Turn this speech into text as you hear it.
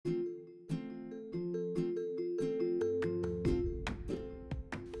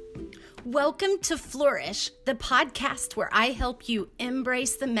Welcome to Flourish, the podcast where I help you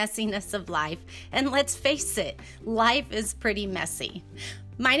embrace the messiness of life. And let's face it, life is pretty messy.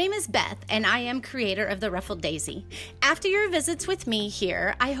 My name is Beth, and I am creator of The Ruffled Daisy. After your visits with me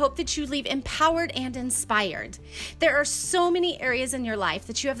here, I hope that you leave empowered and inspired. There are so many areas in your life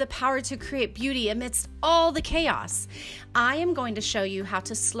that you have the power to create beauty amidst all the chaos. I am going to show you how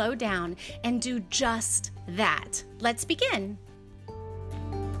to slow down and do just that. Let's begin.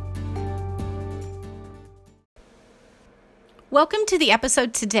 Welcome to the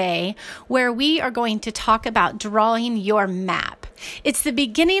episode today where we are going to talk about drawing your map. It's the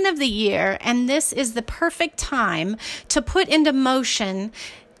beginning of the year, and this is the perfect time to put into motion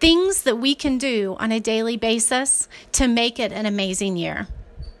things that we can do on a daily basis to make it an amazing year.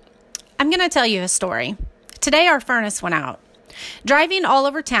 I'm going to tell you a story. Today our furnace went out. Driving all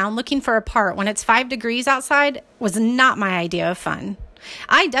over town looking for a part when it's 5 degrees outside was not my idea of fun.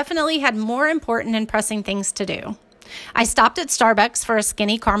 I definitely had more important and pressing things to do. I stopped at Starbucks for a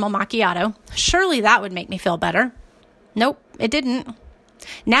skinny caramel macchiato. Surely that would make me feel better. Nope, it didn't.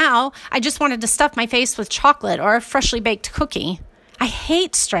 Now, I just wanted to stuff my face with chocolate or a freshly baked cookie. I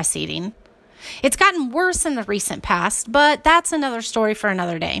hate stress eating. It's gotten worse in the recent past, but that's another story for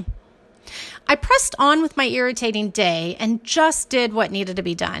another day. I pressed on with my irritating day and just did what needed to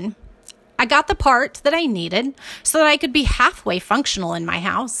be done. I got the part that I needed so that I could be halfway functional in my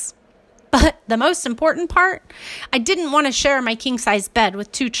house. But the most important part, I didn't want to share my king-size bed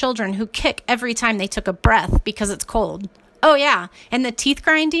with 2 children who kick every time they took a breath because it's cold. Oh yeah, and the teeth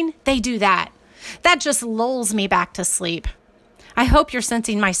grinding, they do that. That just lulls me back to sleep. I hope you're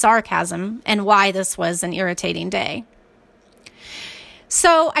sensing my sarcasm and why this was an irritating day.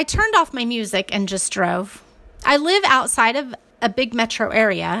 So I turned off my music and just drove. I live outside of a big metro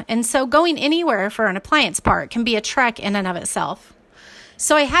area, and so going anywhere for an appliance part can be a trek in and of itself.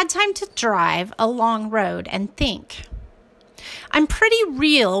 So I had time to drive a long road and think. I'm pretty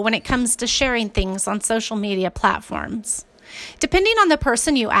real when it comes to sharing things on social media platforms. Depending on the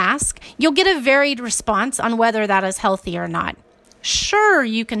person you ask, you'll get a varied response on whether that is healthy or not. Sure,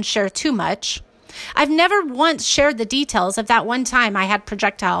 you can share too much. I've never once shared the details of that one time I had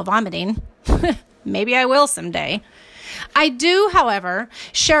projectile vomiting. Maybe I will someday. I do, however,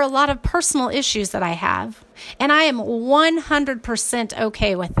 share a lot of personal issues that I have, and I am 100%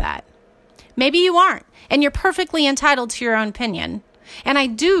 okay with that. Maybe you aren't, and you're perfectly entitled to your own opinion, and I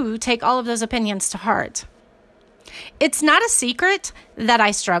do take all of those opinions to heart. It's not a secret that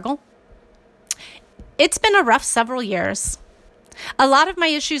I struggle. It's been a rough several years. A lot of my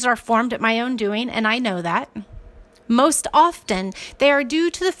issues are formed at my own doing, and I know that. Most often, they are due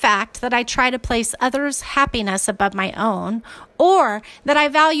to the fact that I try to place others' happiness above my own, or that I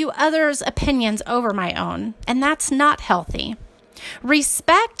value others' opinions over my own, and that's not healthy.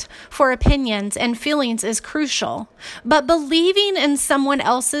 Respect for opinions and feelings is crucial, but believing in someone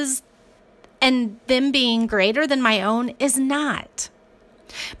else's and them being greater than my own is not.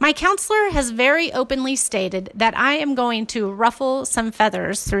 My counselor has very openly stated that I am going to ruffle some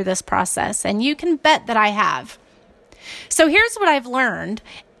feathers through this process, and you can bet that I have. So here's what I've learned,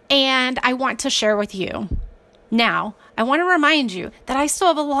 and I want to share with you. Now, I want to remind you that I still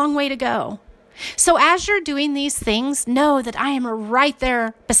have a long way to go. So as you're doing these things, know that I am right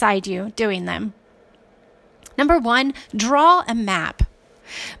there beside you doing them. Number 1, draw a map.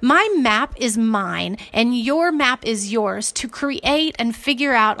 My map is mine, and your map is yours to create and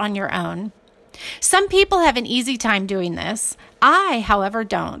figure out on your own. Some people have an easy time doing this. I, however,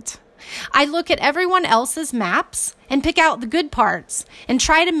 don't. I look at everyone else's maps and pick out the good parts and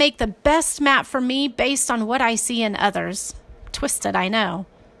try to make the best map for me based on what I see in others. Twisted, I know.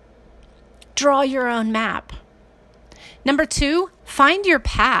 Draw your own map. Number 2, find your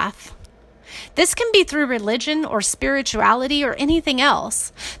path. This can be through religion or spirituality or anything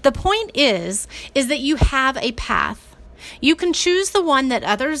else. The point is that you have a path. You can choose the one that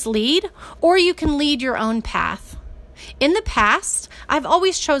others lead, or you can lead your own path. In the past, I've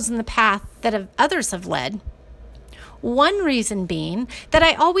always chosen the path that others have led. One reason being that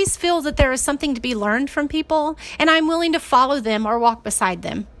I always feel that there is something to be learned from people, and I'm willing to follow them or walk beside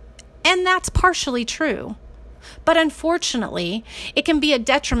them. And that's partially true. But unfortunately, it can be a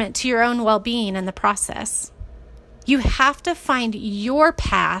detriment to your own well-being in the process. You have to find your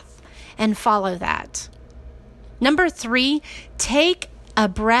path and follow that. Number 3, take a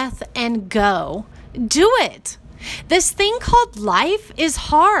breath and go. Do it. This thing called life is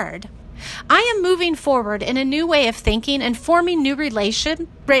hard. I am moving forward in a new way of thinking and forming new relationships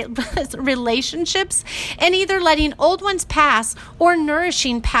and either letting old ones pass or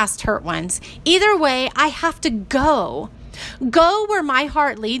nourishing past hurt ones. Either way, I have to go. Go where my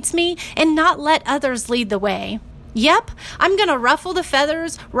heart leads me and not let others lead the way. Yep, I'm going to ruffle the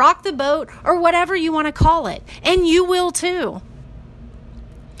feathers, rock the boat, or whatever you want to call it. And you will too.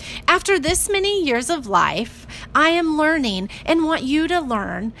 After this many years of life, I am learning and want you to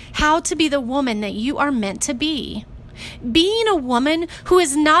learn how to be the woman that you are meant to be. Being a woman who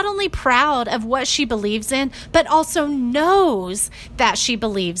is not only proud of what she believes in, but also knows that she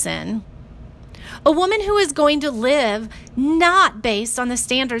believes in. A woman who is going to live not based on the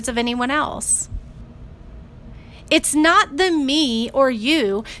standards of anyone else. It's not the me or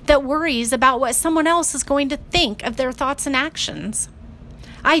you that worries about what someone else is going to think of their thoughts and actions.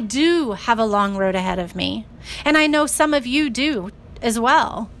 I do have a long road ahead of me, and I know some of you do as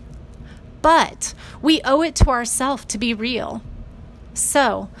well. But we owe it to ourselves to be real.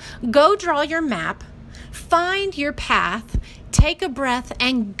 So go draw your map, find your path, take a breath,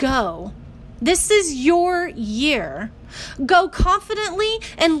 and go. This is your year. Go confidently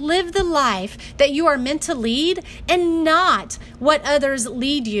and live the life that you are meant to lead and not what others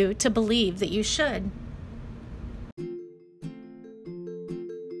lead you to believe that you should.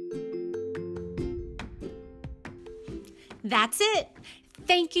 That's it.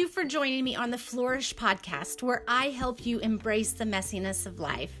 Thank you for joining me on the Flourish podcast, where I help you embrace the messiness of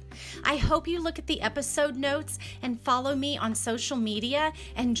life. I hope you look at the episode notes and follow me on social media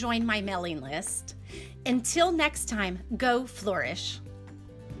and join my mailing list. Until next time, go flourish.